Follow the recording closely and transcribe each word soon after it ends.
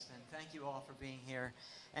thank you all for being here.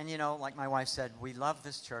 And you know, like my wife said, we love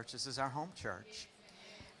this church. This is our home church.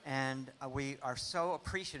 And we are so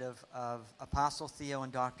appreciative of Apostle Theo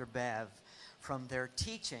and Dr. Bev from their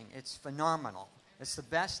teaching. It's phenomenal. It's the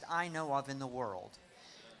best I know of in the world.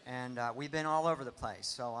 And we've been all over the place.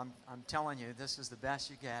 So I'm telling you, this is the best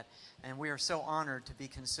you get. And we are so honored to be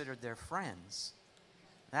considered their friends.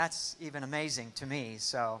 That's even amazing to me.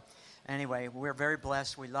 So anyway, we're very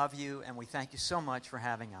blessed. We love you, and we thank you so much for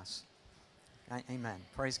having us. Amen.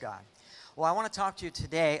 Praise God. Well, I want to talk to you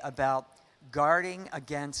today about guarding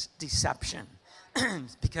against deception.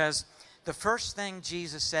 Because the first thing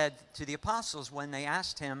Jesus said to the apostles when they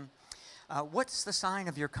asked him, what's the sign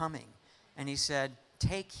of your coming? And he said,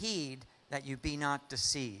 take heed that you be not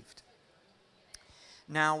deceived.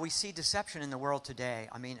 Now, we see deception in the world today.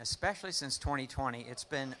 I mean, especially since 2020, it's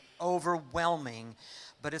been overwhelming,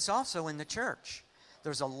 but it's also in the church.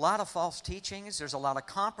 There's a lot of false teachings. There's a lot of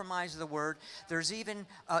compromise of the word. There's even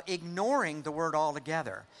ignoring the word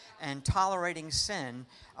altogether and tolerating sin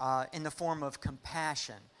in the form of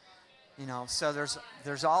compassion. You know, so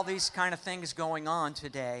there's all these kind of things going on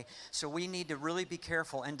today. So we need to really be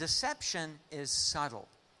careful. And deception is subtle.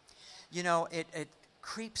 You know, it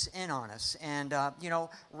creeps in on us. And, you know,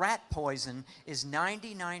 rat poison is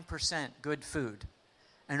 99% good food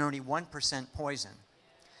and only 1% poison.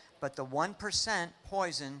 But the 1%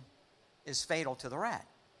 poison is fatal to the rat.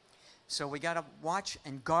 So we got to watch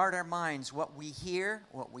and guard our minds, what we hear,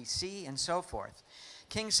 what we see, and so forth.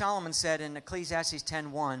 King Solomon said in Ecclesiastes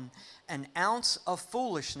 10:1, an ounce of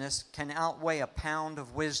foolishness can outweigh a pound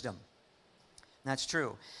of wisdom. That's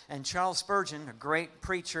true. And Charles Spurgeon, a great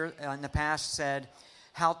preacher in the past, said,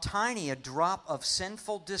 how tiny a drop of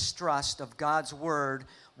sinful distrust of God's word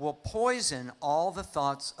will poison all the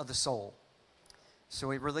thoughts of the soul. So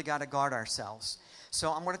we really got to guard ourselves.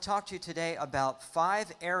 So I'm going to talk to you today about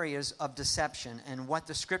 5 areas of deception and what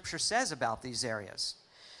the Scripture says about these areas.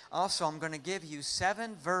 Also, I'm going to give you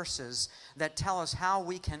 7 verses that tell us how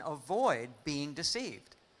we can avoid being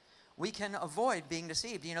deceived. We can avoid being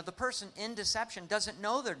deceived. You know, the person in deception doesn't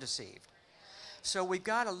know they're deceived. So we've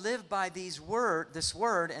got to live by this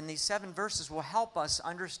word, and these 7 verses will help us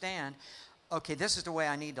understand, okay, this is the way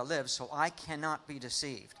I need to live, so I cannot be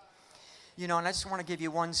deceived. You know, and I just want to give you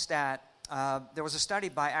one stat. There was a study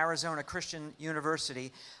by Arizona Christian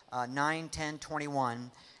University, 9/10/21,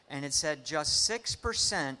 and it said just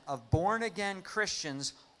 6% of born-again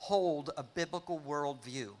Christians hold a biblical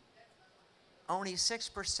worldview. Only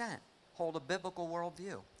 6% hold a biblical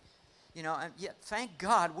worldview. You know, and yet, thank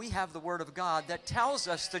God we have the Word of God that tells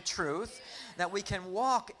us the truth, that we can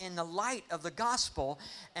walk in the light of the gospel,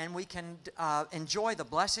 and we can enjoy the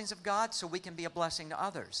blessings of God so we can be a blessing to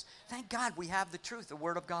others. Thank God we have the truth, the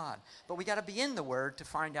Word of God. But we got to be in the Word to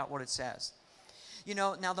find out what it says. You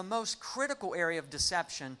know, now the most critical area of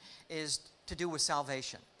deception is to do with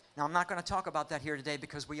salvation. Now, I'm not going to talk about that here today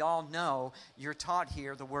because we all know, you're taught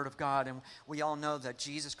here the Word of God, and we all know that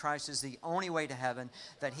Jesus Christ is the only way to heaven,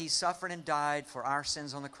 that He suffered and died for our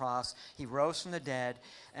sins on the cross, He rose from the dead,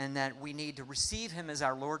 and that we need to receive Him as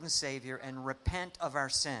our Lord and Savior and repent of our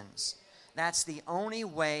sins. That's the only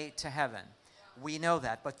way to heaven. We know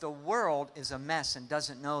that, but the world is a mess and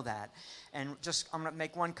doesn't know that. And I'm going to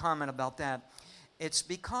make one comment about that. It's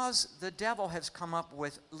because the devil has come up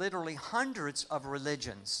with literally hundreds of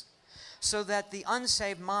religions so that the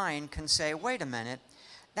unsaved mind can say, wait a minute,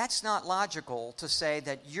 that's not logical to say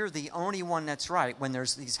that you're the only one that's right when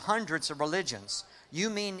there's these hundreds of religions.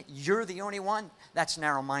 You mean you're the only one? That's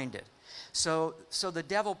narrow-minded. So the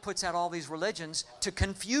devil puts out all these religions to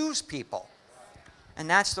confuse people. And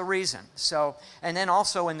that's the reason. So, and then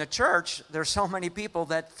also in the church, there's so many people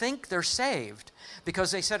that think they're saved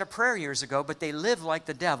because they said a prayer years ago, but they live like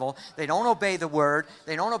the devil. They don't obey the word.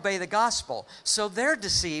 They don't obey the gospel. So they're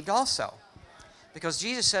deceived also. Because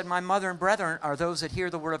Jesus said, my mother and brethren are those that hear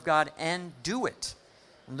the word of God and do it.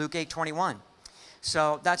 In Luke 8:21.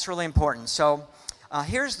 So that's really important. So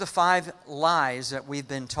here's the 5 lies that we've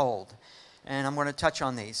been told. And I'm going to touch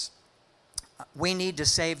on these. We need to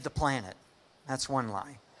save the planet. That's one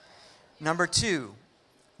lie. Number 2,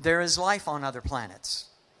 there is life on other planets.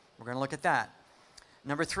 We're going to look at that.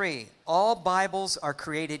 Number 3, all Bibles are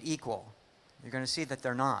created equal. You're going to see that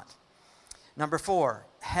they're not. Number 4,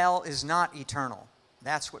 hell is not eternal.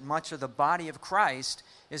 That's what much of the body of Christ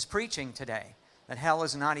is preaching today, that hell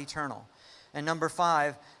is not eternal. And number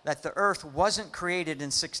 5, that the earth wasn't created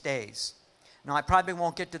in 6 days. Now, I probably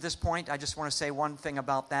won't get to this point. I just want to say one thing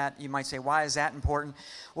about that. You might say, why is that important?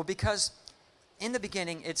 Well, because in the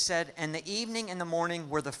beginning, it said, and the evening and the morning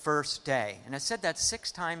were the first day. And it said that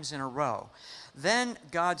 6 times in a row. Then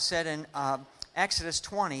God said in Exodus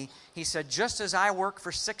 20, he said, just as I work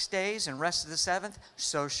for 6 days and rest the seventh,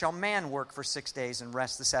 so shall man work for 6 days and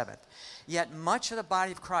rest the seventh. Yet much of the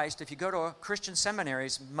body of Christ, if you go to Christian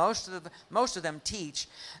seminaries, most of them teach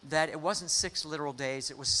that it wasn't 6 literal days,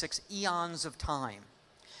 it was 6 eons of time.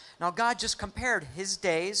 Now God just compared his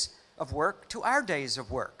days of work to our days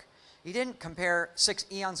of work. He didn't compare 6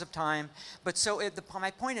 eons of time, but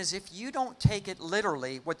my point is, if you don't take it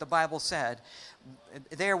literally, what the Bible said,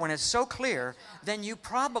 there when it's so clear, then you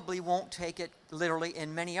probably won't take it literally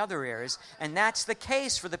in many other areas, and that's the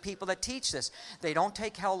case for the people that teach this. They don't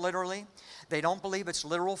take hell literally. They don't believe it's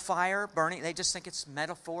literal fire burning. They just think it's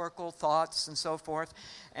metaphorical thoughts and so forth,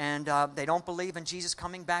 and they don't believe in Jesus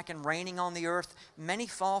coming back and reigning on the earth. Many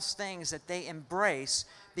false things that they embrace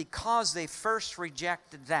because they first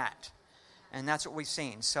rejected that, and that's what we've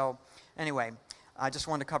seen. So anyway, I just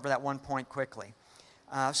wanted to cover that one point quickly.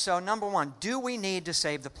 So number one, do we need to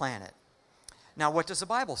save the planet? Now, what does the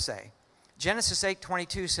Bible say? Genesis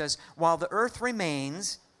 8:22 says, while the earth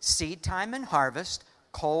remains, seed time and harvest,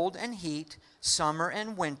 cold and heat, summer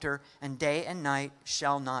and winter, and day and night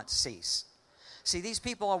shall not cease. See, these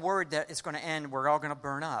people are worried that it's going to end, we're all going to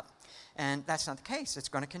burn up. And that's not the case. It's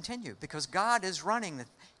going to continue because God is running.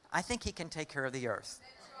 I think he can take care of the earth.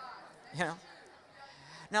 You know?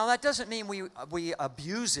 Now, that doesn't mean we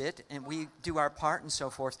abuse it and we do our part and so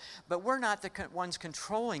forth, but we're not the ones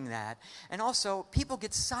controlling that. And also, people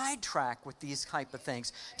get sidetracked with these type of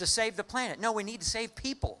things to save the planet. No, we need to save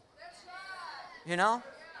people. You know?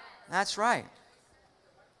 That's right.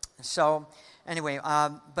 So, anyway,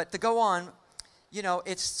 but to go on, you know,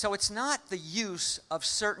 it's not the use of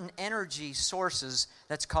certain energy sources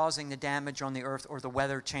that's causing the damage on the earth or the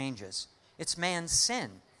weather changes. It's man's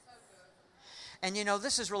sin. And you know,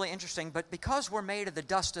 this is really interesting, but because we're made of the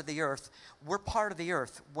dust of the earth, we're part of the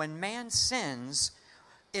earth. When man sins,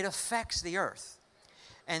 it affects the earth.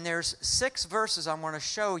 And there's 6 verses I want to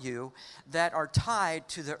show you that are tied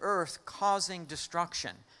to the earth causing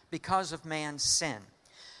destruction because of man's sin.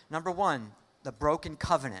 Number 1, the broken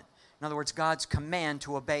covenant. In other words, God's command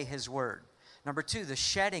to obey his word. Number 2, the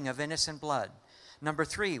shedding of innocent blood. Number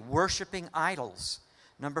 3, worshiping idols.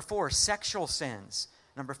 Number 4, sexual sins.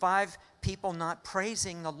 Number 5, people not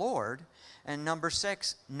praising the Lord. And number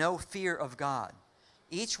 6, no fear of God.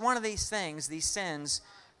 Each one of these things, these sins,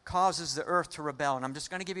 causes the earth to rebel. And I'm just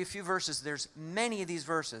going to give you a few verses. There's many of these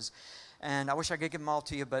verses. And I wish I could give them all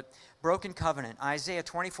to you, but broken covenant. Isaiah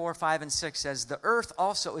 24, 5 and 6 says, the earth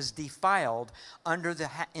also is defiled under the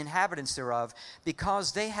inhabitants thereof,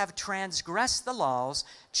 because they have transgressed the laws,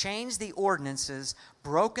 changed the ordinances,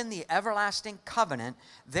 broken the everlasting covenant,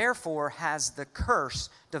 therefore has the curse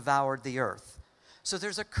devoured the earth. So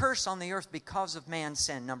there's a curse on the earth because of man's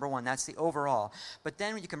sin, number 1. That's the overall. But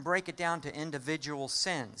then you can break it down to individual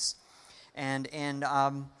sins. And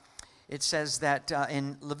it says that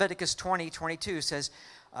in Leviticus 20:22 it says,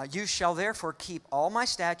 you shall therefore keep all my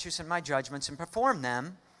statutes and my judgments and perform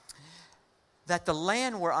them, that the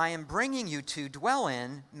land where I am bringing you to dwell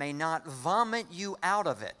in may not vomit you out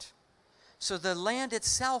of it. So the land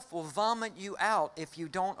itself will vomit you out if you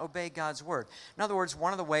don't obey God's word. In other words,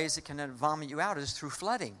 one of the ways it can vomit you out is through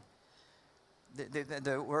flooding.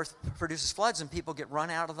 The earth produces floods and people get run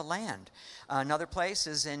out of the land. Another place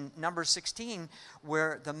is in Numbers 16,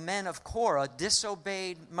 where the men of Korah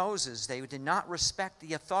disobeyed Moses. They did not respect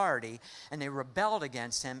the authority and they rebelled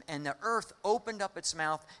against him, and the earth opened up its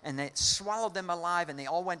mouth and they swallowed them alive, and they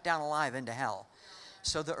all went down alive into hell.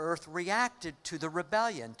 So the earth reacted to the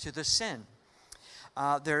rebellion, to the sin.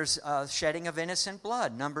 There's shedding of innocent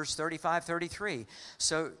blood, Numbers 35:33.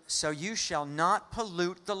 So you shall not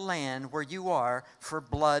pollute the land where you are, for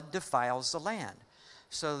blood defiles the land.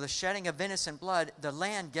 So the shedding of innocent blood, the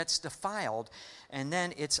land gets defiled, and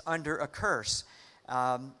then it's under a curse.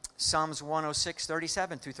 Psalms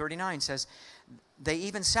 106:37-39 says, they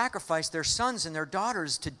even sacrificed their sons and their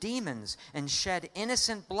daughters to demons and shed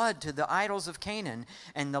innocent blood to the idols of Canaan,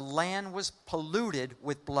 and the land was polluted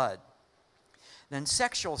with blood. Then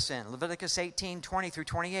sexual sin, Leviticus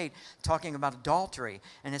 18:20-28, talking about adultery.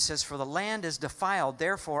 And it says, for the land is defiled,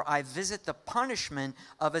 therefore I visit the punishment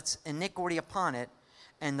of its iniquity upon it,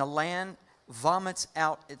 and the land vomits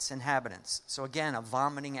out its inhabitants. So again, a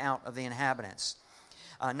vomiting out of the inhabitants.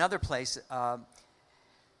 Another place,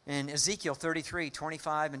 in Ezekiel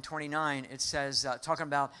 33:25-29, it says, talking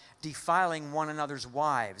about defiling one another's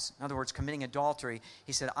wives. In other words, committing adultery.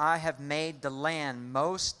 He said, I have made the land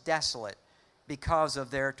most desolate because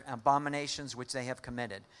of their abominations which they have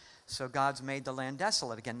committed. So God's made the land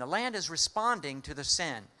desolate again. The land is responding to the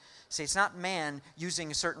sin. See, it's not man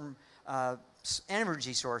using certain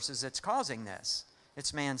energy sources that's causing this.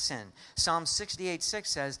 It's man's sin. Psalm 68:6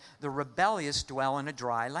 says, the rebellious dwell in a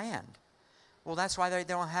dry land. Well, that's why they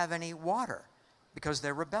don't have any water, because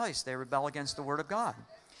they're rebellious. They rebel against the word of God.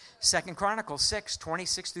 2 Chronicles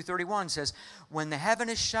 6:26 through 31 says, when the heaven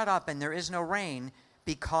is shut up and there is no rain,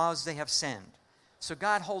 because they have sinned. So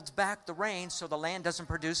God holds back the rain so the land doesn't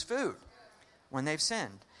produce food when they've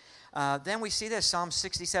sinned. Then we see this, Psalm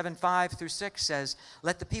 67:5 through 6 says,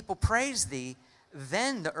 let the people praise thee,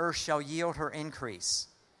 then the earth shall yield her increase.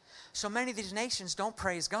 So many of these nations don't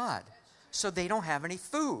praise God, so they don't have any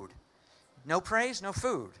food. No praise, no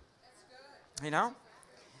food. You know?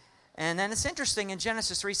 And then it's interesting, in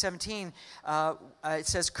Genesis 3:17, it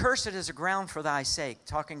says, cursed is the ground for thy sake,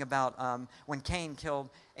 talking about when Cain killed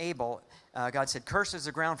Abel. God said, cursed is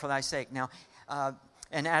the ground for thy sake. Now,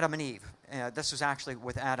 and Adam and Eve. This was actually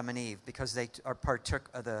with Adam and Eve, because they partook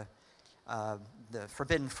of the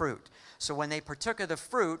forbidden fruit. So when they partook of the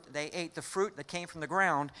fruit, they ate the fruit that came from the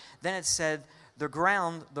ground. Then it said the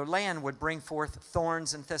land would bring forth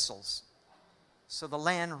thorns and thistles. So the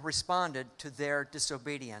land responded to their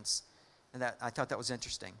disobedience. And I thought that was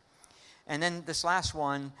interesting. And then this last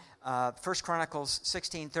one, 1 Chronicles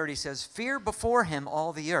 16:30 says, fear before him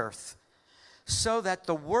all the earth, so that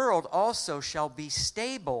the world also shall be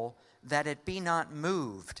stable, that it be not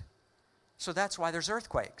moved. So that's why there's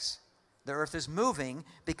earthquakes. The earth is moving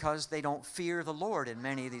because they don't fear the Lord in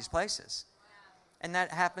many of these places. And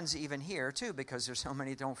that happens even here too, because there's so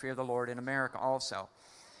many that don't fear the Lord in America also.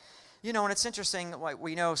 You know, and it's interesting,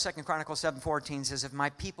 we know 2 Chronicles 7:14 says, if my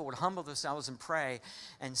people would humble themselves and pray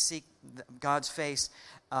and seek God's face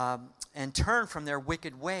and turn from their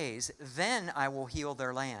wicked ways, then I will heal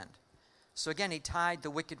their land. So again, he tied the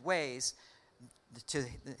wicked ways to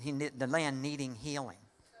the land needing healing.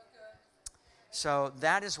 So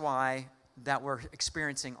that is why that we're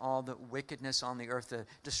experiencing all the wickedness on the earth, the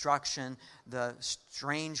destruction, the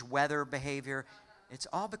strange weather behavior. It's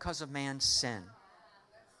all because of man's sin.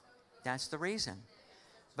 That's the reason.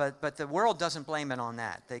 But the world doesn't blame it on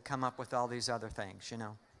that. They come up with all these other things, you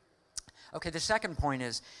know. Okay, the second point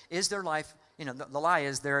is there life? You know, the lie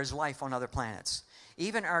is there is life on other planets.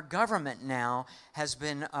 Even our government now has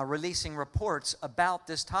been releasing reports about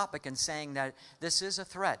this topic and saying that this is a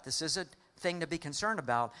threat. This is a thing to be concerned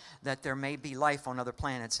about, that there may be life on other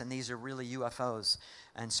planets, and these are really UFOs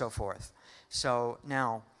and so forth. So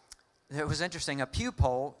now, it was interesting. A Pew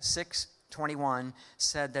poll, 6/21,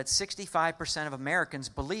 said that 65% of Americans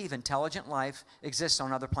believe intelligent life exists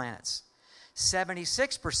on other planets.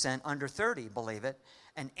 76% under 30 believe it,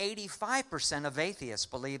 and 85% of atheists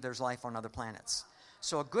believe there's life on other planets.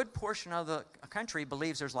 So a good portion of the country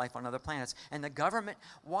believes there's life on other planets. And the government,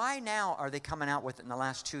 why now are they coming out with it in the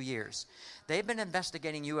last 2 years? They've been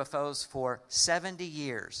investigating UFOs for 70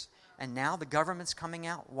 years. And now the government's coming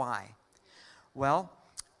out. Why? Well,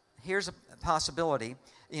 here's a possibility.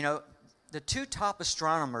 You know, the two top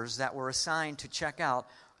astronomers that were assigned to check out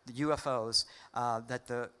the UFOs that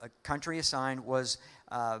the country assigned was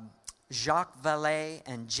Jacques Vallée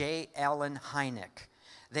and J. Allen Hynek.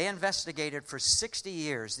 They investigated for 60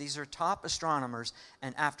 years. These are top astronomers.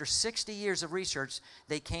 And after 60 years of research,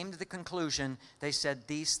 they came to the conclusion, they said,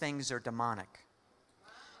 these things are demonic.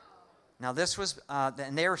 Now this was,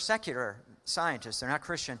 and they are secular scientists. They're not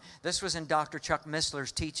Christian. This was in Dr. Chuck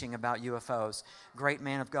Missler's teaching about UFOs. Great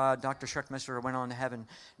man of God. Dr. Chuck Missler went on to heaven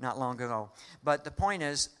not long ago. But the point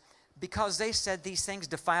is, because they said these things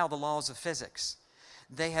defile the laws of physics.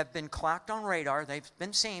 They have been clocked on radar. They've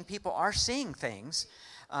been seeing, people are seeing things.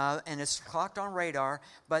 And it's clocked on radar,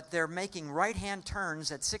 but they're making right-hand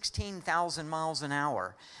turns at 16,000 miles an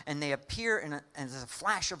hour, and they appear as a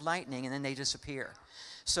flash of lightning, and then they disappear.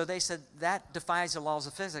 So they said that defies the laws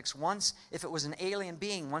of physics. Once, if it was an alien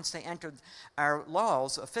being, once they entered our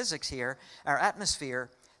laws of physics here, our atmosphere,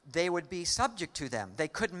 they would be subject to them. They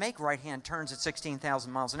couldn't make right-hand turns at 16,000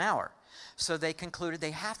 miles an hour. So they concluded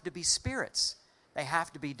they have to be spirits. They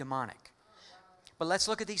have to be demonic. But let's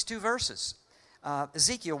look at these two verses.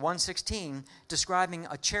 Ezekiel 1:16, describing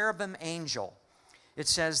a cherubim angel. It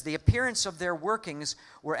says, the appearance of their workings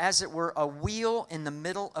were as it were a wheel in the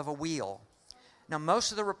middle of a wheel. Now, most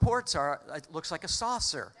of the reports are, it looks like a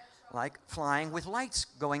saucer, like flying with lights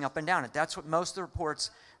going up and down it. That's what most of the reports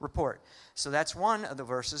report. So that's one of the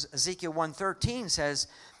verses. Ezekiel 1:13 says,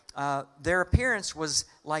 their appearance was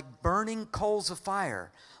like burning coals of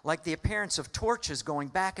fire, like the appearance of torches going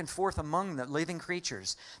back and forth among the living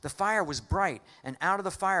creatures. The fire was bright, and out of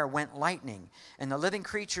the fire went lightning, and the living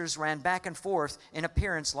creatures ran back and forth in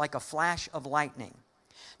appearance like a flash of lightning.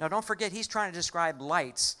 Now, don't forget, he's trying to describe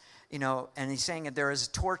lights and he's saying that there is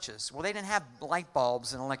torches. Well, they didn't have light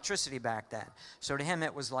bulbs and electricity back then. So to him,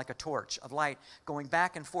 it was like a torch of light going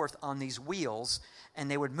back and forth on these wheels, and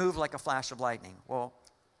they would move like a flash of lightning. Well,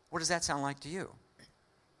 what does that sound like to you?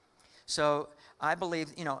 So I believe,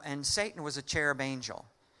 and Satan was a cherub angel.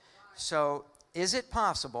 So is it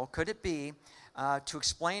possible, could it be, to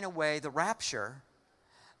explain away the rapture,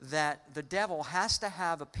 that the devil has to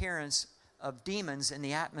have appearance of demons in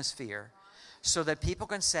the atmosphere so that people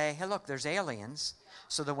can say, hey, look, there's aliens,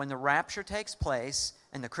 so that when the rapture takes place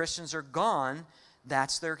and the Christians are gone,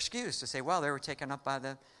 that's their excuse to say, well, they were taken up by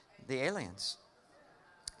the aliens.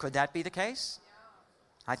 Could that be the case?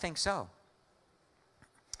 I think so.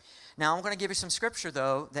 Now, I'm going to give you some scripture,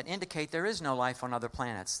 though, that indicate there is no life on other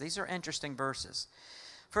planets. These are interesting verses.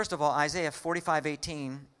 First of all, Isaiah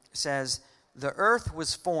 45:18 says, the earth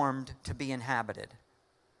was formed to be inhabited.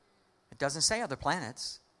 It doesn't say other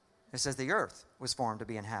planets. It says the earth was formed to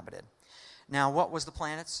be inhabited. Now, what was the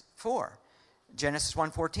planets for? Genesis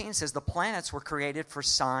 1:14 says the planets were created for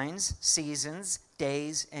signs, seasons,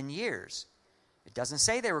 days, and years. It doesn't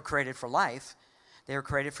say they were created for life. They were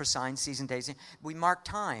created for signs, seasons, days. We mark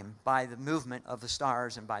time by the movement of the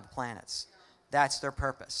stars and by the planets. That's their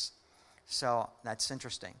purpose. So that's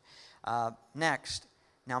interesting. Next,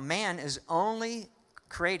 now man is only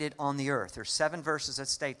created on the earth. There's 7 verses that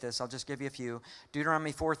state this. I'll just give you a few.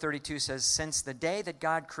 Deuteronomy 4:32 says, since the day that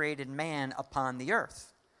God created man upon the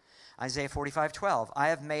earth. Isaiah 45:12, I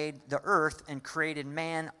have made the earth and created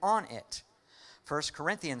man on it. 1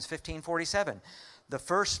 Corinthians 15:47, the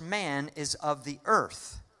first man is of the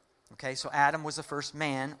earth. Okay, so Adam was the first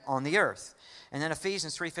man on the earth. And then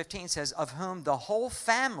Ephesians 3:15 says, of whom the whole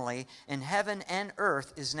family in heaven and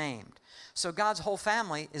earth is named. So God's whole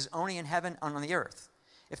family is only in heaven and on the earth.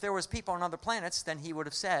 If there was people on other planets, then he would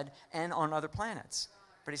have said, and on other planets.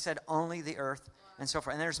 But he said only the earth and so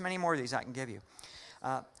forth. And there's many more of these I can give you.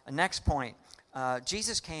 Next point,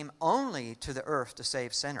 Jesus came only to the earth to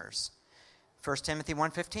save sinners. 1 Timothy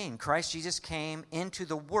 1:15, Christ Jesus came into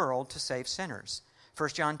the world to save sinners. 1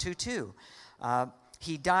 John 2:2,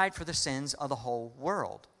 he died for the sins of the whole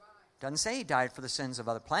world. Doesn't say he died for the sins of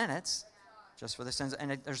other planets, just for the sins.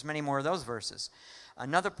 And there's many more of those verses.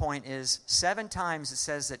 Another point is 7 times it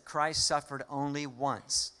says that Christ suffered only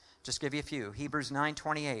once. Just give you a few. Hebrews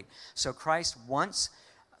 9:28. So Christ once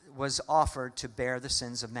was offered to bear the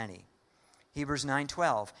sins of many. Hebrews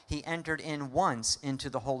 9:12. He entered in once into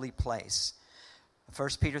the holy place.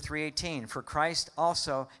 1 Peter 3:18. For Christ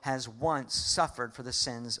also has once suffered for the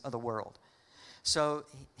sins of the world. So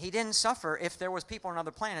he didn't suffer. If there was people on other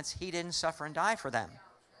planets, he didn't suffer and die for them.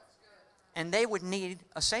 And they would need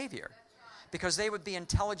a Savior, because they would be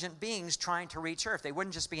intelligent beings trying to reach earth. They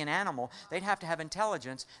wouldn't just be an animal. They'd have to have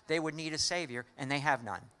intelligence. They would need a Savior, and they have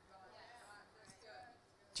none.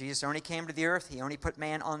 Jesus only came to the earth. He only put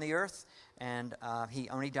man on the earth, and he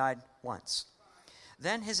only died once.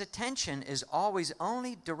 Then his attention is always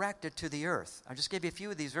only directed to the earth. I'll just give you a few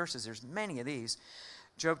of these verses. There's many of these.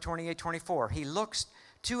 Job 28:24. He looks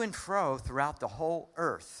to and fro throughout the whole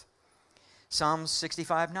earth. Psalms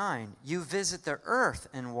 65:9. You visit the earth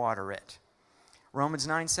and water it. Romans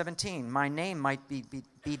 9:17, my name might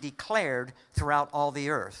be declared throughout all the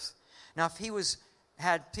earth. Now, if he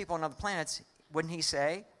had people on other planets, wouldn't he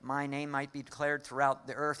say, my name might be declared throughout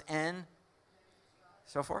the earth and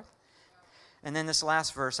so forth? And then this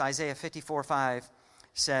last verse, Isaiah 54:5,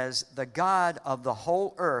 says, the God of the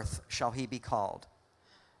whole earth shall he be called.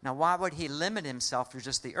 Now, why would he limit himself to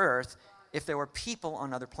just the earth if there were people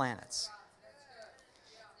on other planets?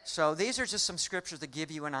 So these are just some scriptures that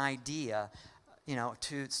give you an idea,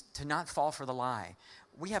 to not fall for the lie.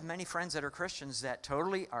 We have many friends that are Christians that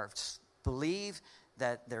totally believe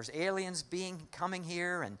that there's aliens coming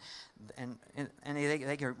here, and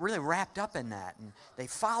they get really wrapped up in that, and they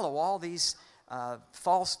follow all these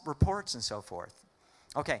false reports and so forth.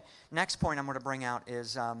 Okay, next point I'm going to bring out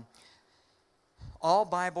is all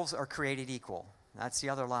Bibles are created equal. That's the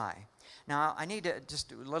other lie. Now, I need to just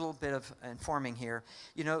do a little bit of informing here.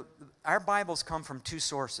 Our Bibles come from 2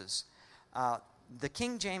 sources. The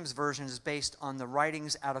King James Version is based on the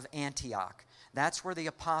writings out of Antioch. That's where the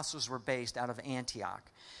apostles were based, out of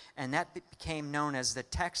Antioch. And that became known as the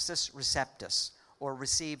Textus Receptus, or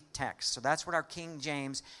received text. So that's what our King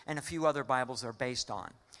James and a few other Bibles are based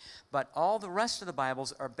on. But all the rest of the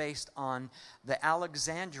Bibles are based on the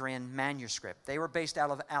Alexandrian manuscript. They were based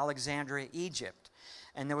out of Alexandria, Egypt.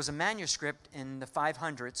 And there was a manuscript in the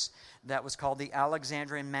 500s that was called the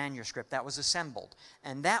Alexandrian manuscript that was assembled.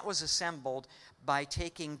 And that was assembled by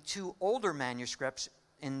taking 2 older manuscripts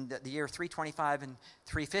in the year 325 and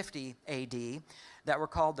 350 A.D. that were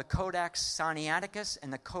called the Codex Sinaiticus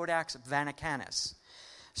and the Codex Vaticanus.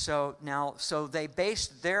 So they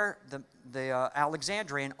based the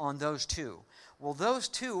Alexandrian on those two. Well, those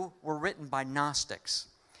two were written by Gnostics.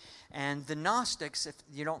 And the Gnostics, if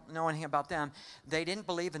you don't know anything about them, they didn't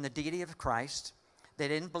believe in the deity of Christ. They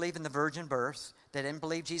didn't believe in the virgin birth. They didn't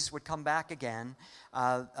believe Jesus would come back again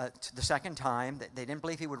the second time. They didn't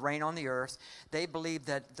believe he would reign on the earth. They believed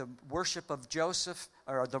that the worship of Joseph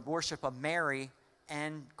or the worship of Mary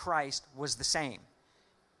and Christ was the same.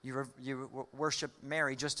 You worship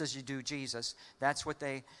Mary just as you do Jesus. That's what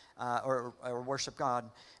they, or worship God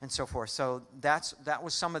and so forth. So that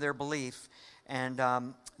was some of their belief. And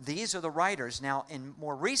these are the writers. Now, in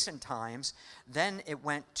more recent times, then it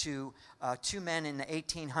went to two men in the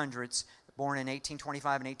 1800s, born in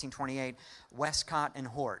 1825 and 1828, Westcott and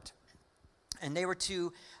Hort. And they were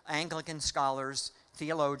two Anglican scholars,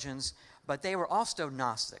 theologians, but they were also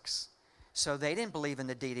Gnostics. So they didn't believe in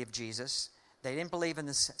the deity of Jesus. They didn't believe in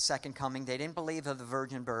the second coming. They didn't believe in the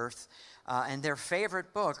virgin birth. And their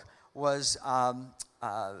favorite book was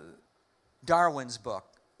Darwin's book,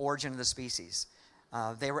 Origin of the Species.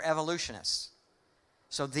 They were evolutionists.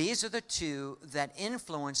 So these are the two that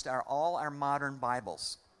influenced all our modern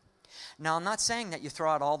Bibles. Now, I'm not saying that you throw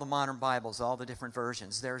out all the modern Bibles, all the different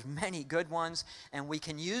versions. There's many good ones, and we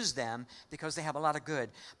can use them because they have a lot of good.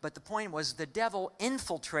 But the point was the devil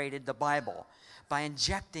infiltrated the Bible by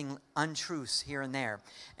injecting untruths here and there.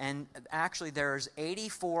 And actually, there's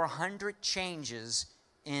 8,400 changes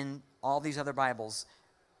in all these other Bibles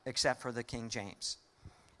except for the King James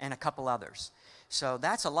and a couple others. So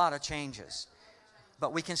that's a lot of changes.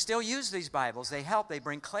 But we can still use these Bibles. They help. They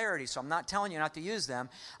bring clarity. So I'm not telling you not to use them.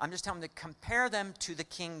 I'm just telling you to compare them to the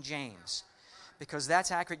King James because that's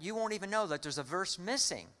accurate. You won't even know that there's a verse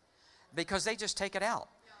missing because they just take it out,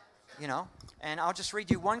 you know. And I'll just read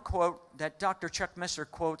you one quote that Dr. Chuck Missler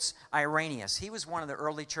quotes Irenaeus. He was one of the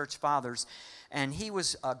early church fathers, and he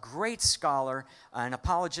was a great scholar, an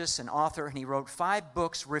apologist, an author, and he wrote 5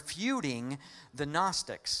 books refuting the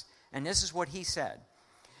Gnostics. And this is what he said.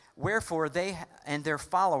 Wherefore they and their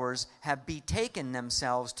followers have betaken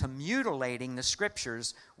themselves to mutilating the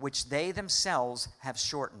scriptures which they themselves have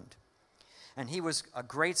shortened. And he was a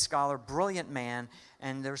great scholar, brilliant man,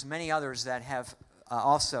 and there's many others that have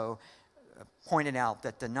also pointed out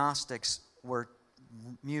that the Gnostics were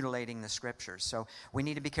mutilating the scriptures. So we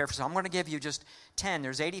need to be careful. So I'm going to give you just 10.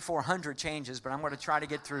 There's 8,400 changes, but I'm going to try to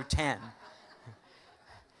get through 10.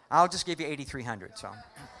 I'll just give you 8,300. So,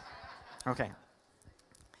 okay.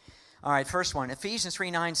 All right, first one. Ephesians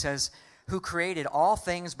 3:9 says, who created all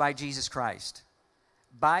things by Jesus Christ.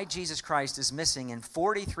 By Jesus Christ is missing in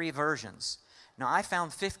 43 versions. Now, I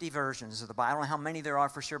found 50 versions of the Bible. I don't know how many there are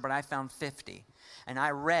for sure, but I found 50. And I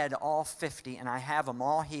read all 50, and I have them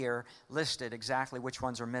all here listed exactly which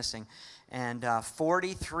ones are missing. And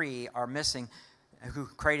 43 are missing who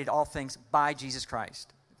created all things by Jesus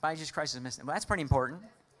Christ. By Jesus Christ is missing. Well, that's pretty important.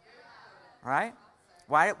 Right?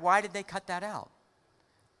 Why did they cut that out?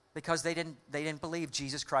 Because they didn't believe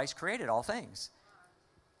Jesus Christ created all things.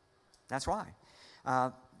 That's why.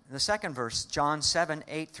 The second verse, John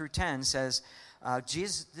 7:8-10 says,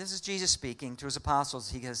 this is Jesus speaking to his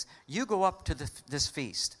apostles. He goes, you go up to this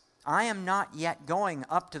feast. I am not yet going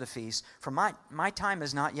up to the feast, for my time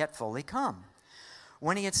is not yet fully come.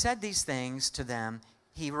 When he had said these things to them,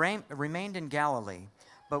 he remained in Galilee.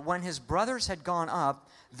 But when his brothers had gone up,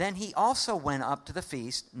 then he also went up to the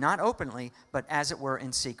feast, not openly, but as it were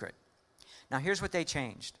in secret. Now here's what they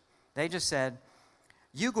changed. They just said,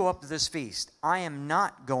 you go up to this feast. I am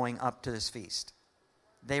not going up to this feast.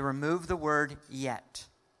 They removed the word yet.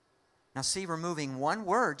 Now see, removing one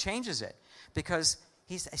word changes it. Because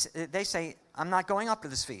they say, I'm not going up to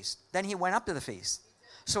this feast. Then he went up to the feast.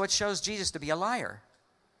 So it shows Jesus to be a liar.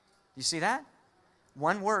 You see that?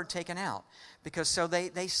 One word taken out. Because so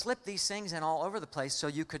they slip these things in all over the place so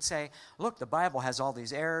you could say, look, the Bible has all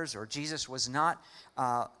these errors, or Jesus was not,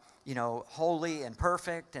 holy and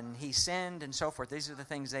perfect, and he sinned and so forth. These are the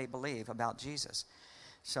things they believe about Jesus.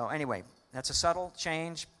 So anyway, that's a subtle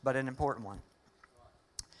change, but an important one.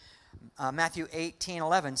 Matthew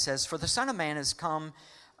 18:11 says, for the Son of Man is come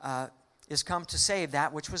to save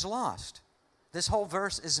that which was lost. This whole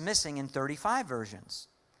verse is missing in 35 versions.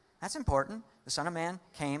 That's important. The Son of Man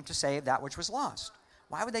came to save that which was lost.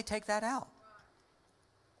 Why would they take that out?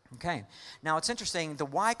 Okay. Now, it's interesting. The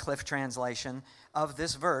Wycliffe translation of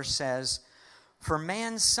this verse says, for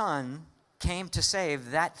man's Son came to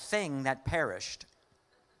save that thing that perished.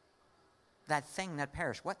 That thing that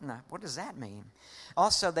perished. What does that mean?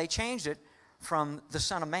 Also, they changed it from the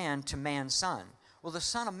Son of Man to man's Son. Well, the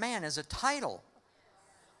Son of Man is a title.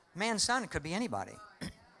 Man's son could be anybody.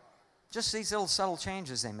 Just these little subtle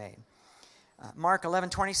changes they made. Mark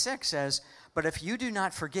 11:26 says, but if you do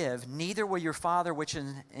not forgive, neither will your Father which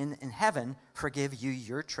is in heaven forgive you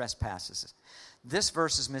your trespasses. This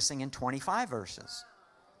verse is missing in 25 verses.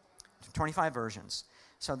 25 versions.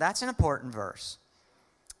 So that's an important verse.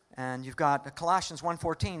 And you've got Colossians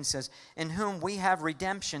 1:14 says, in whom we have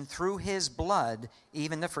redemption through his blood,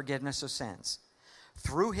 even the forgiveness of sins.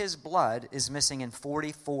 Through his blood is missing in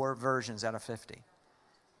 44 versions out of 50.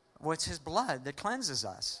 Well, it's his blood that cleanses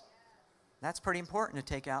us. That's pretty important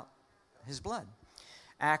to take out his blood.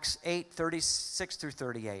 Acts 8:36 through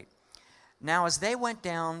 38. Now as they went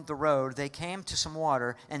down the road, they came to some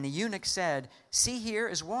water, and the eunuch said, see, here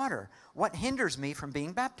is water. What hinders me from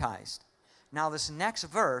being baptized? Now this next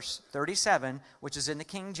verse, 37, which is in the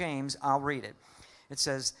King James, I'll read it. It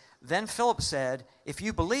says, then Philip said, if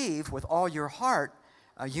you believe with all your heart,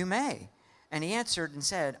 you may. And he answered and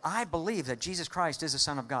said, I believe that Jesus Christ is the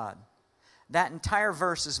Son of God. That entire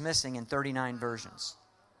verse is missing in 39 versions.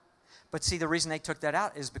 But see, the reason they took that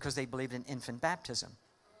out is because they believed in infant baptism.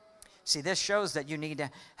 See, this shows that you need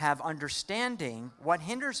to have understanding. What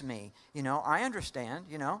hinders me? I understand,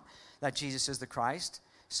 that Jesus is the Christ.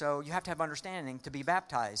 So you have to have understanding to be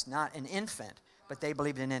baptized, not an infant. But they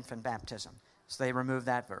believed in infant baptism. So they removed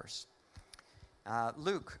that verse.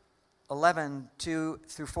 Luke 11:2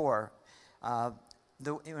 through 4.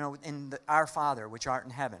 Our Father, which art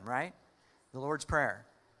in heaven, right? The Lord's Prayer.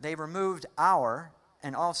 They removed our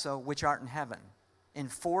and also which art in heaven in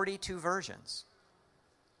 42 versions.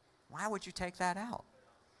 Why would you take that out?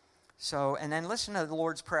 So, and then listen to the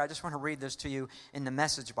Lord's Prayer. I just want to read this to you in the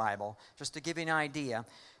Message Bible, just to give you an idea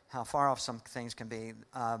how far off some things can be.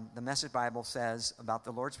 The Message Bible says about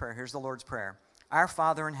the Lord's Prayer, here's the Lord's Prayer. Our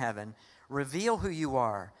Father in heaven, reveal who you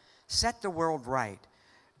are. Set the world right.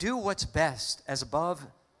 Do what's best, as above,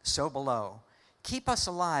 so below. Keep us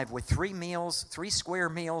alive with 3 square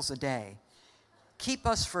meals a day. Keep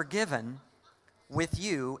us forgiven with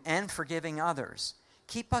you and forgiving others.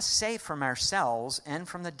 Keep us safe from ourselves and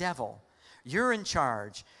from the devil. You're in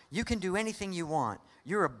charge. You can do anything you want.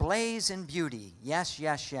 You're ablaze in beauty. Yes,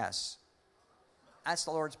 yes, yes. That's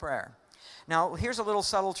the Lord's Prayer. Now, here's a little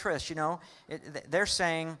subtle twist. They're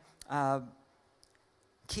saying,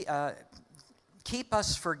 keep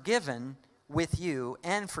us forgiven with you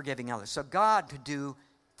and forgiving others. So God could do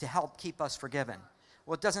to help keep us forgiven.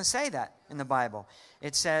 Well, it doesn't say that in the Bible.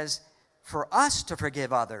 It says for us to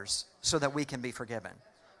forgive others so that we can be forgiven.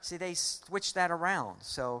 See, they switched that around.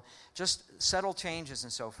 So just subtle changes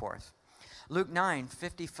and so forth. Luke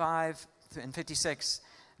 9:55 and 56.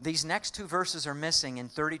 These next 2 verses are missing in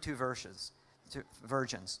 32 versions.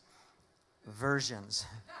 Versions.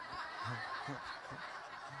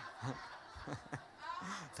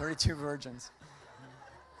 32 virgins.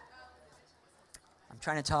 I'm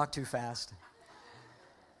trying to talk too fast.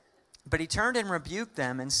 But he turned and rebuked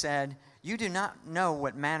them and said, you do not know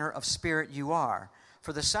what manner of spirit you are,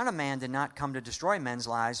 for the Son of Man did not come to destroy men's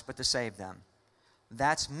lives, but to save them.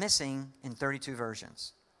 That's missing in 32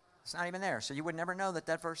 versions. It's not even there. So you would never know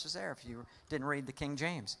that verse is there if you didn't read the King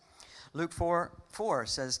James. Luke 4:4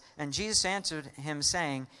 says, and Jesus answered him,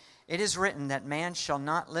 saying, it is written that man shall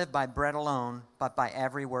not live by bread alone, but by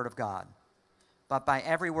every word of God. But by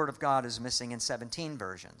every word of God is missing in 17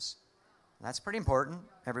 versions. That's pretty important,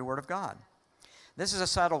 every word of God. This is a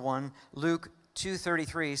subtle one. Luke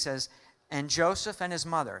 2:33 says, and Joseph and his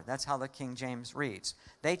mother. That's how the King James reads.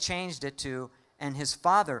 They changed it to, and his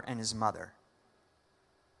father and his mother.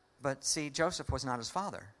 But see, Joseph was not his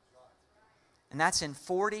father. And that's in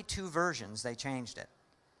 42 versions they changed it.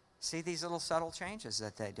 See these little subtle changes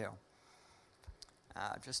that they do.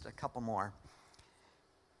 Just a couple more.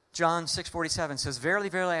 John 6:47 says, verily,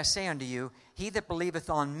 verily, I say unto you, he that believeth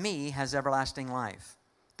on me has everlasting life.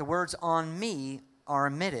 The words on me are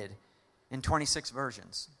omitted in 26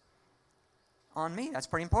 versions. On me, that's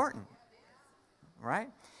pretty important. Right?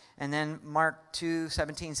 And then Mark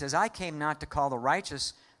 2:17 says, I came not to call the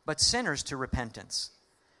righteous, but sinners to repentance.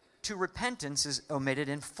 To repentance is omitted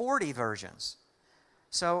in 40 versions.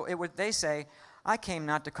 So they say, I came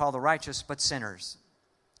not to call the righteous, but sinners.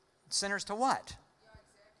 Sinners to what?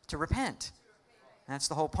 To repent. That's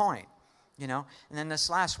the whole point, And then this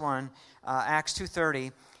last one, Acts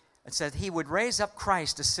 2:30, it said he would raise up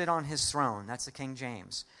Christ to sit on his throne. That's the King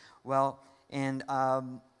James. Well, in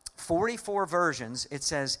 44 versions, it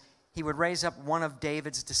says he would raise up one of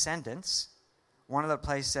David's descendants. One other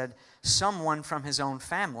place said someone from his own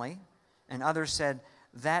family, and others said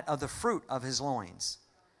that of the fruit of his loins.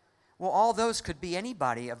 Well, all those could be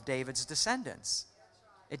anybody of David's descendants.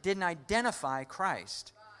 It didn't identify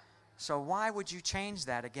Christ. So why would you change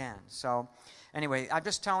that again? So anyway, I'm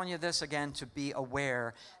just telling you this again to be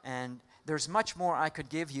aware. And there's much more I could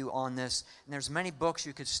give you on this. And there's many books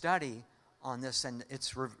you could study on this. And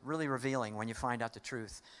it's really revealing when you find out the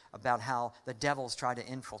truth about how the devils try to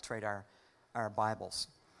infiltrate our Bibles.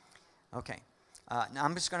 Okay. Now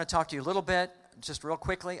I'm just going to talk to you a little bit, just real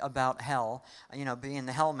quickly, about hell. You know, being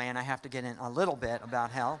the hell man, I have to get in a little bit about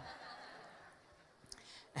hell.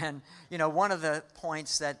 And, you know, one of the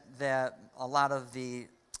points that a lot of the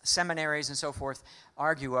seminaries and so forth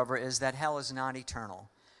argue over is that hell is not eternal.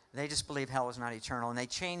 They just believe hell is not eternal, and they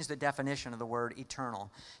change the definition of the word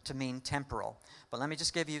eternal to mean temporal. But let me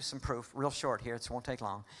just give you some proof, real short here. It won't take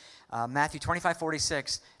long. Matthew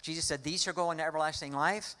 25:46, Jesus said, "These shall go into everlasting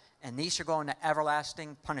life, and these shall go into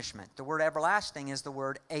everlasting punishment." The word everlasting is the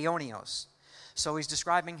word aionios. So he's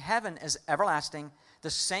describing heaven as everlasting, the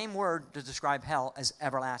same word to describe hell as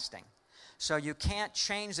everlasting. So you can't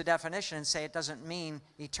change the definition and say it doesn't mean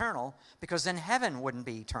eternal, because then heaven wouldn't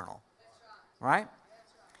be eternal. Right?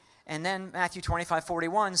 And then Matthew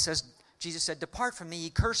 25:41 says, Jesus said, "Depart from me, ye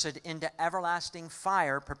cursed, into everlasting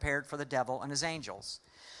fire prepared for the devil and his angels."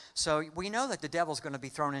 So we know that the devil's going to be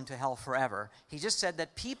thrown into hell forever. He just said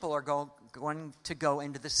that people are going to go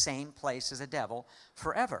into the same place as the devil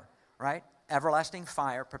forever, right? Everlasting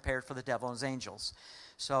fire prepared for the devil and his angels.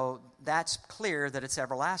 So that's clear that it's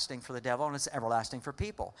everlasting for the devil and it's everlasting for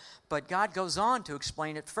people. But God goes on to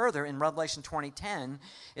explain it further in Revelation 20:10.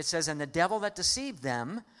 It says, "And the devil that deceived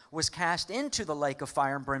them was cast into the lake of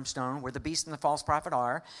fire and brimstone, where the beast and the false prophet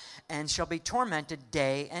are, and shall be tormented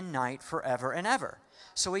day and night forever and ever."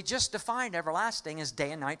 So he just defined everlasting as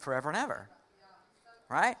day and night forever and ever.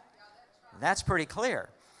 Right? That's pretty clear.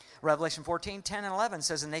 Revelation 14:10 and 11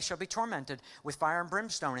 says, "And they shall be tormented with fire and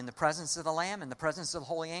brimstone in the presence of the Lamb, in the presence of the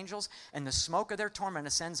holy angels, and the smoke of their torment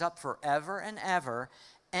ascends up forever and ever,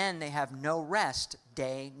 and they have no rest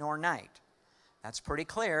day nor night." That's pretty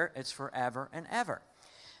clear. It's forever and ever.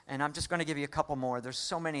 And I'm just going to give you a couple more. There's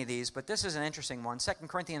so many of these, but this is an interesting one. 2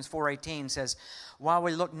 Corinthians 4:18 says, "While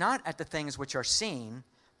we look not at the things which are seen,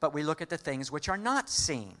 but we look at the things which are not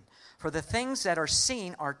seen. For the things that are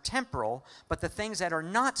seen are temporal, but the things that are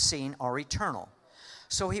not seen are eternal."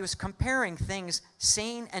 So he was comparing things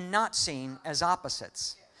seen and not seen as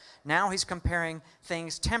opposites. Now he's comparing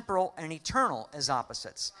things temporal and eternal as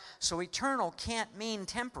opposites. So eternal can't mean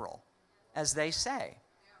temporal, as they say.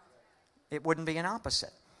 It wouldn't be an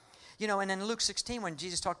opposite. You know, and in Luke 16, when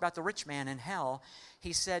Jesus talked about the rich man in hell,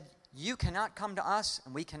 he said, "You cannot come to us,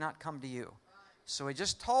 and we cannot come to you." So he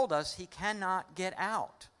just told us he cannot get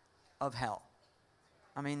out of hell.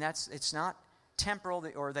 I mean, it's not temporal,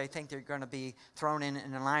 or they think they're going to be thrown in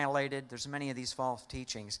and annihilated. There's many of these false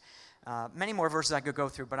teachings. Many more verses I could go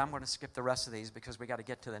through, but I'm going to skip the rest of these because we got to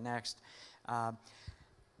get to the next. I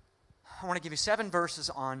want to give you 7 verses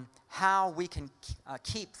on how we can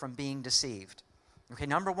keep from being deceived. Okay,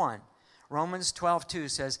 number 1, Romans 12:2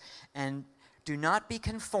 says, "And do not be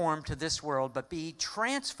conformed to this world, but be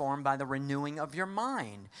transformed by the renewing of your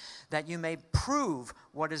mind, that you may prove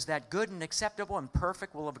what is that good and acceptable and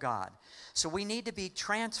perfect will of God." So we need to be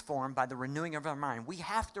transformed by the renewing of our mind. We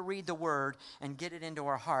have to read the Word and get it into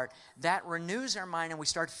our heart. That renews our mind, and we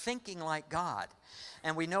start thinking like God.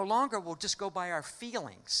 And we no longer will just go by our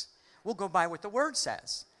feelings. We'll go by what the Word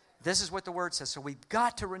says. This is what the Word says. So we've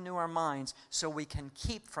got to renew our minds so we can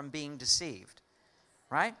keep from being deceived.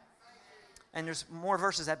 Right? And there's more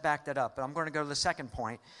verses that back that up, but I'm going to go to the second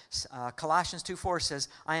point. Colossians 2:4 says,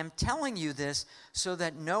 "I am telling you this so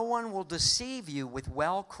that no one will deceive you with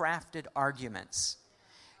well-crafted arguments."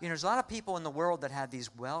 You know, there's a lot of people in the world that have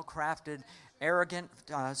these well-crafted, arrogant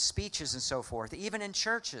speeches and so forth, even in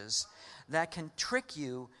churches, that can trick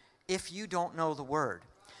you if you don't know the Word.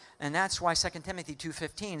 And that's why 2 Timothy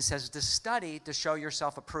 2:15 says to study to show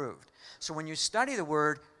yourself approved. So when you study the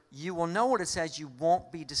Word, you will know what it says. You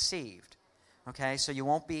won't be deceived. Okay, so you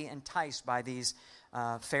won't be enticed by these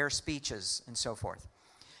fair speeches and so forth.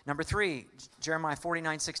 Number 3, Jeremiah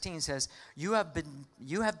 49:16 says, you have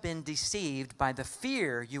been deceived by the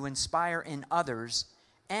fear you inspire in others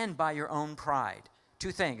and by your own pride.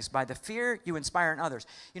 2 things, by the fear you inspire in others.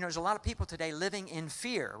 You know, there's a lot of people today living in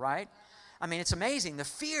fear, right? I mean, it's amazing the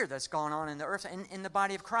fear that's gone on in the earth, in the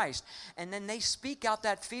body of Christ. And then they speak out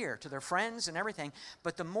that fear to their friends and everything.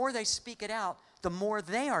 But the more they speak it out, the more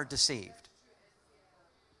they are deceived.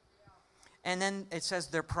 And then it says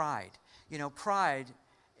their pride. You know, pride,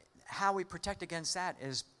 how we protect against that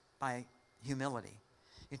is by humility.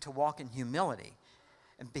 To walk in humility.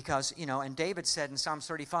 Because, you know, and David said in Psalms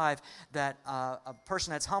 35 that a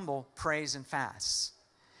person that's humble prays and fasts.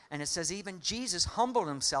 And it says even Jesus humbled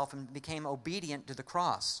himself and became obedient to the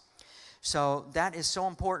cross. So that is so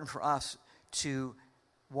important for us to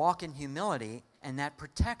walk in humility, and that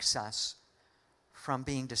protects us from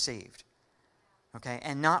being deceived. Okay?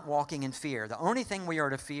 And not walking in fear. The only thing we are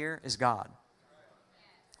to fear is God.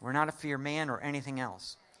 We're not to fear man or anything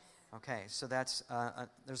else. Okay, so that's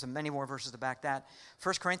there's many more verses to back that.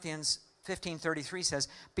 1 Corinthians 15:33 says,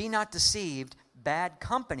 "Be not deceived, bad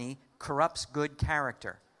company corrupts good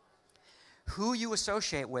character." Who you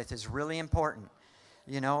associate with is really important.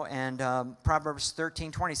 And Proverbs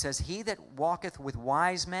 13:20 says, "He that walketh with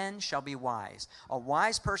wise men shall be wise." A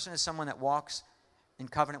wise person is someone that walks in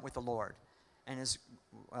covenant with the Lord and is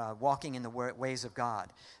walking in the ways of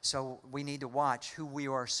God. So we need to watch who we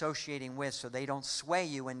are associating with so they don't sway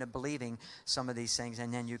you into believing some of these things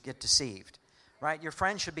and then you get deceived. Right? Your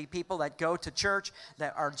friends should be people that go to church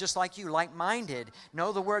that are just like you, like-minded,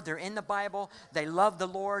 know the Word, they're in the Bible, they love the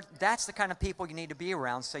Lord. That's the kind of people you need to be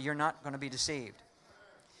around so you're not going to be deceived.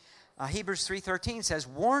 Hebrews 3:13 says,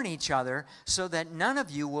 "Warn each other so that none of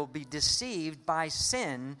you will be deceived by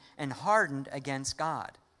sin and hardened against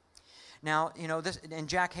God." Now, this in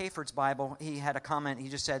Jack Hayford's Bible, he had a comment. He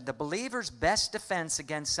just said, "The believer's best defense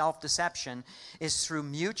against self-deception is through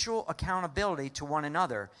mutual accountability to one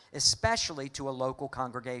another, especially to a local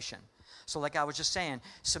congregation." So like I was just saying,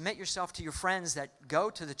 submit yourself to your friends that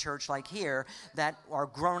go to the church like here, that are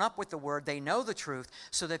grown up with the Word, they know the truth,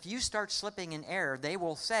 so that if you start slipping in error, they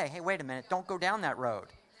will say, "Hey, wait a minute, don't go down that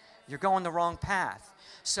road. You're going the wrong path."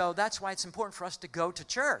 So that's why it's important for us to go to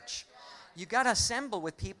church. You got to assemble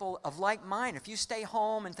with people of like mind. If you stay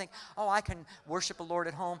home and think, "Oh, I can worship the Lord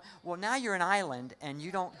at home," well, now you're an island and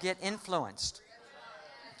you don't get influenced.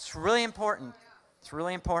 It's really important. It's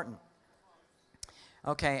really important.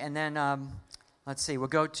 Okay, and then let's see. We'll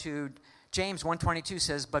go to James 1:22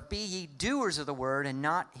 says, "But be ye doers of the word and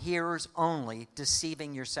not hearers only,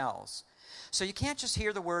 deceiving yourselves." So you can't just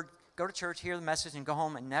hear the word, go to church, hear the message, and go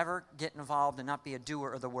home and never get involved and not be a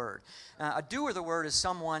doer of the word. A doer of the word is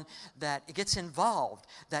someone that gets involved,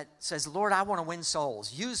 that says, "Lord, I want to win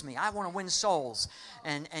souls. Use me. I want to win souls."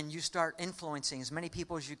 And you start influencing as many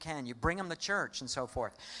people as you can. You bring them to church and so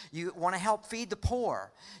forth. You want to help feed the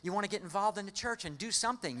poor. You want to get involved in the church and do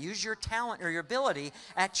something. Use your talent or your ability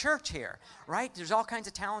at church here, right? There's all kinds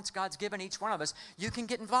of talents God's given each one of us. You can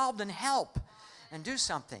get involved and help and do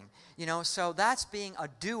something, so that's being a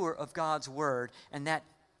doer of God's word, and that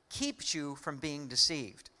keeps you from being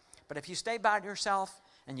deceived. But if you stay by yourself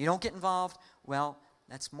and you don't get involved, well,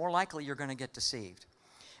 that's more likely you're going to get deceived.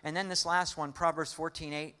 And then this last one, Proverbs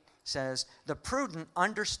 14:8 says, "The prudent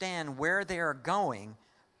understand where they are going,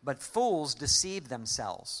 but fools deceive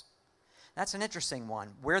themselves." That's an interesting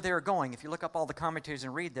one, where they're going. If you look up all the commentaries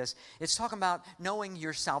and read this, it's talking about knowing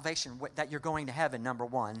your salvation, that you're going to heaven, number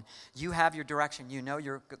one. You have your direction. You know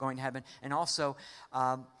you're going to heaven. And also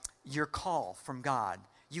your call from God.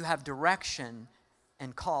 You have direction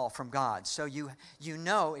and call from God. So you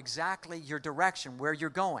know exactly your direction, where you're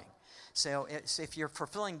going. So if you're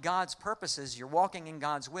fulfilling God's purposes, you're walking in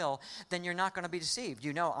God's will, then you're not going to be deceived.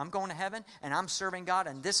 You know, I'm going to heaven, and I'm serving God,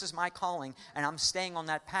 and this is my calling, and I'm staying on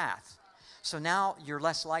that path. So now you're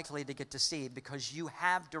less likely to get deceived because you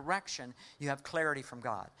have direction, you have clarity from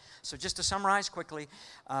God. So just to summarize quickly,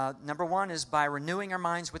 number one is by renewing our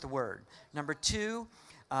minds with the Word. Number two,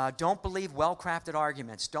 don't believe well-crafted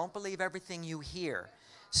arguments. Don't believe everything you hear.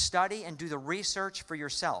 Study and do the research for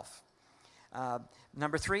yourself.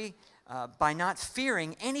 Number three, by not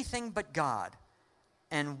fearing anything but God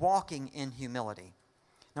and walking in humility.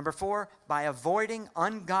 Number four, by avoiding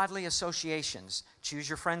ungodly associations. Choose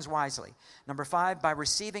your friends wisely. Number five, by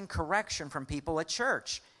receiving correction from people at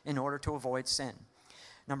church in order to avoid sin.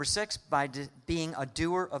 Number six, by being a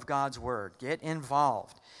doer of God's word. Get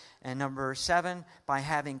involved. And number seven, by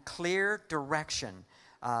having clear direction.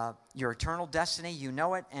 Your eternal destiny, you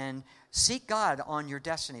know it, and seek God on your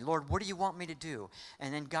destiny. Lord, what do you want me to do?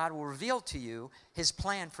 And then God will reveal to you His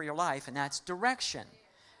plan for your life, and that's direction.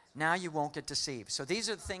 Now you won't get deceived. So these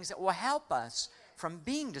are the things that will help us from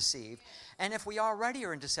being deceived. And if we already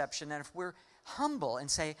are in deception, then if we're humble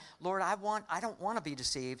and say, "Lord, I don't want to be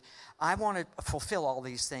deceived. I want to fulfill all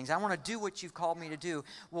these things. I want to do what you've called me to do."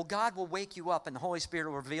 Well, God will wake you up and the Holy Spirit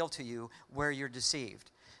will reveal to you where you're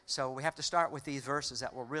deceived. So we have to start with these verses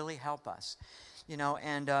that will really help us.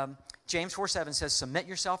 And James 4:7 says, "Submit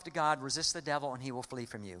yourself to God, resist the devil, and he will flee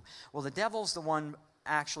from you." Well, the devil's the one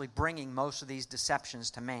actually bringing most of these deceptions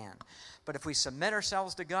to man. But if we submit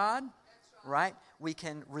ourselves to God, right, we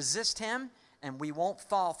can resist him and we won't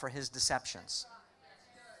fall for his deceptions.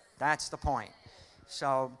 That's the point.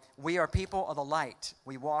 So we are people of the light.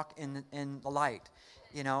 We walk in the light.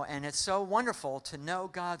 You know, and it's so wonderful to know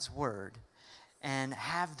God's word and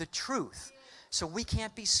have the truth. So we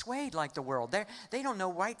can't be swayed like the world. They don't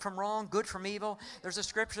know right from wrong, good from evil. There's a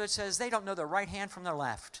scripture that says they don't know their right hand from their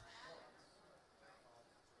left.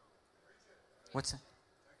 What's that?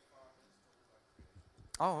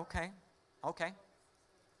 Oh, okay. Okay.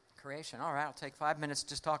 Creation. All right, I'll take 5 minutes to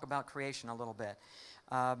just talk about creation a little bit.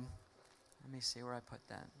 Let me see where I put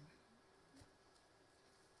that.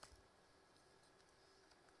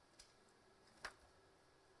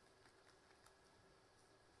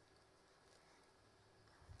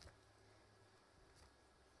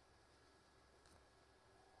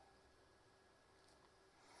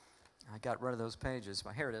 I got rid of those pages,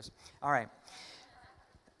 but here it is. All right.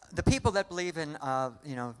 The people that believe in,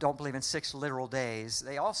 don't believe in 6 literal days,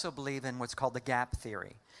 they also believe in what's called the gap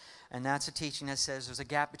theory. And that's a teaching that says there's a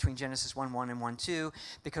gap between Genesis 1:1 and 1:2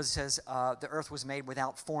 because it says the earth was made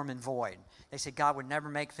without form and void. They say God would never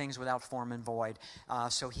make things without form and void.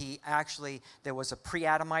 So there was a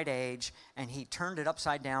pre-Adamite age, and he turned it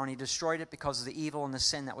upside down. He destroyed it because of the evil and the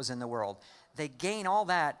sin that was in the world. They gain all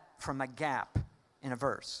that from a gap in a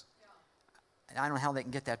verse. I don't know how they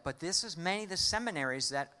can get that, but this is many of the seminaries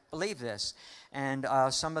that believe this. And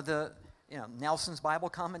some of the, Nelson's Bible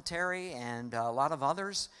Commentary and a lot of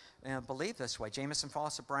others believe this way. Jamison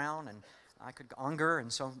Fawcett Brown and Unger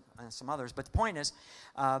and some others. But the point is,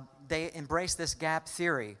 they embrace this gap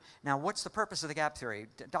theory. Now, what's the purpose of the gap theory?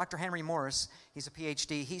 Dr. Henry Morris, he's a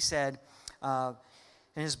PhD, he said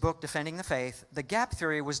in his book, Defending the Faith, the gap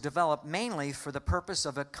theory was developed mainly for the purpose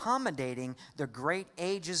of accommodating the great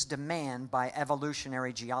age's demand by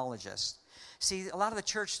evolutionary geologists. See, a lot of the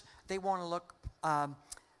church, they want to look,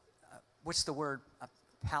 what's the word,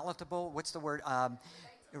 palatable? What's the word?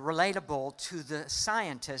 Relatable to the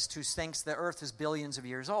scientist who thinks the earth is billions of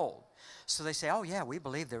years old. So they say, oh yeah, we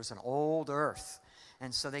believe there's an old earth.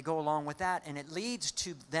 And so they go along with that, and it leads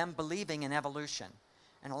to them believing in evolution.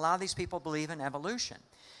 And a lot of these people believe in evolution.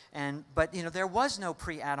 But there was no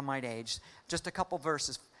pre-Adamite age, just a couple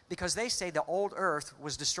verses, because they say the old earth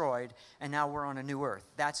was destroyed, and now we're on a new earth.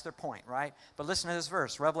 That's their point, right? But listen to this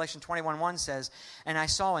verse. Revelation 21:1 says, and I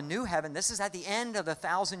saw a new heaven. This is at the end of the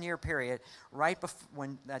 1,000-year period, right before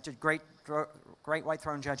when that great white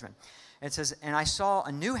throne judgment. It says, and I saw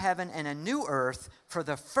a new heaven and a new earth, for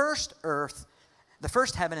the first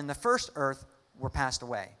heaven and the first earth were passed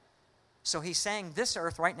away. So he's saying this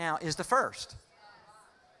earth right now is the first.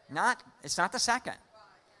 It's not the second.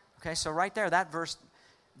 Okay, so right there, that verse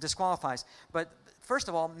disqualifies. But first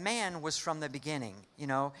of all, man was from the beginning.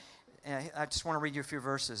 I just want to read you a few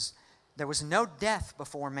verses. There was no death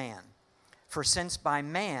before man, for since by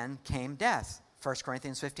man came death. 1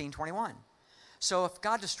 Corinthians 15:21. So if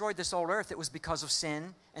God destroyed this old earth, it was because of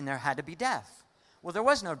sin, and there had to be death. Well, there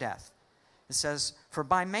was no death. It says, for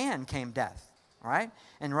by man came death. All right?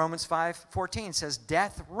 And Romans 5:14 says,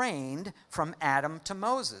 death reigned from Adam to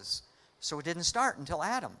Moses. So it didn't start until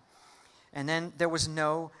Adam. And then there was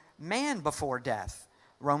no man before death.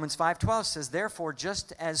 Romans 5:12 says, therefore,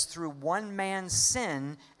 just as through one man's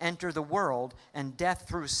sin entered the world, and death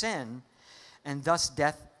through sin, and thus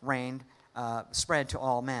death reigned, spread to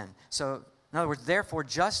all men. So, in other words, therefore,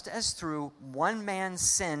 just as through one man's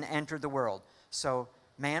sin entered the world. So,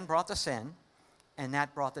 man brought the sin, and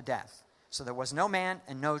that brought the death. So there was no man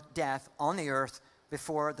and no death on the earth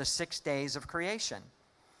before the 6 days of creation.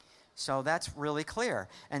 So that's really clear.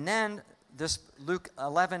 And then this Luke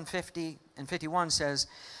 11:50 and 51 says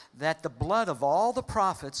that the blood of all the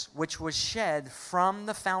prophets which was shed from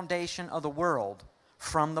the foundation of the world,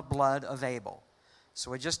 from the blood of Abel.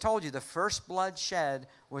 So I just told you the first blood shed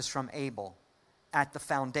was from Abel at the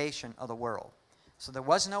foundation of the world. So there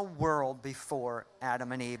was no world before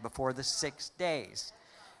Adam and Eve, before the 6 days.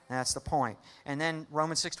 And that's the point. And then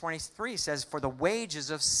Romans 6:23 says, for the wages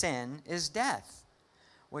of sin is death.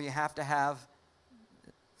 Well, you have to have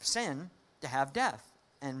sin to have death.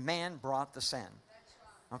 And man brought the sin.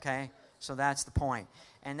 Okay? So that's the point.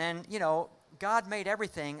 And then, God made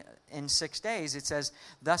everything in 6 days. It says,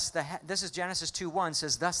 this is Genesis 2:1,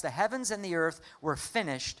 says, thus the heavens and the earth were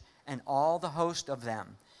finished, and all the host of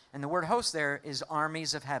them. And the word host there is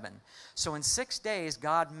armies of heaven. So in 6 days,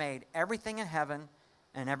 God made everything in heaven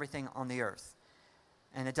and everything on the earth.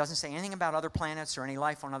 And it doesn't say anything about other planets or any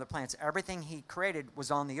life on other planets. Everything he created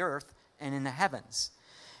was on the earth and in the heavens.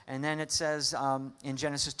 And then it says in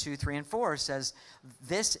Genesis 2:3 and 4, it says,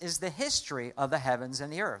 this is the history of the heavens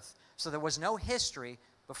and the earth. So there was no history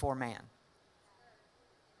before man.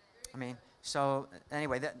 So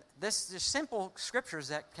anyway, there's simple scriptures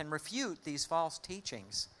that can refute these false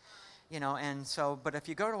teachings. But if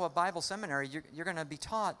you go to a Bible seminary, you're going to be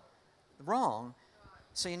taught wrong.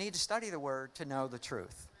 So you need to study the Word to know the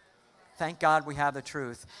truth. Thank God we have the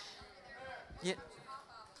truth.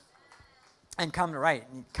 And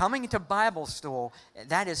coming to Bible school,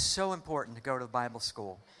 that is so important to go to Bible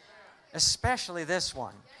school. Especially this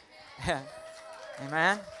one.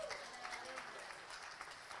 Amen?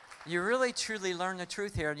 You really, truly learn the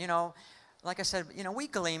truth here. You know, like I said, you know, we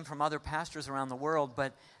glean from other pastors around the world,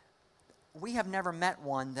 but we have never met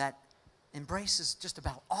one that embraces just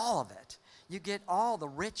about all of it. You get all the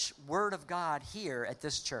rich Word of God here at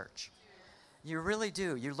this church. You really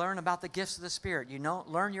do. You learn about the gifts of the Spirit. You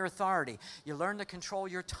learn your authority. You learn to control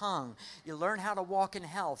your tongue. You learn how to walk in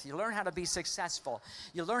health. You learn how to be successful.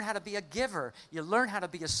 You learn how to be a giver. You learn how to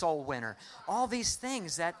be a soul winner. All these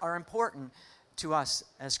things that are important to us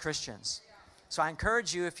as Christians. So I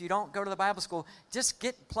encourage you, if you don't go to the Bible school, just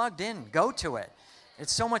get plugged in. Go to it.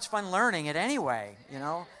 It's so much fun learning it anyway, you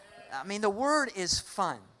know. I mean, the Word is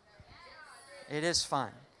fun. It is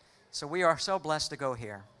fun. So we are so blessed to go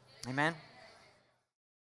here. Amen.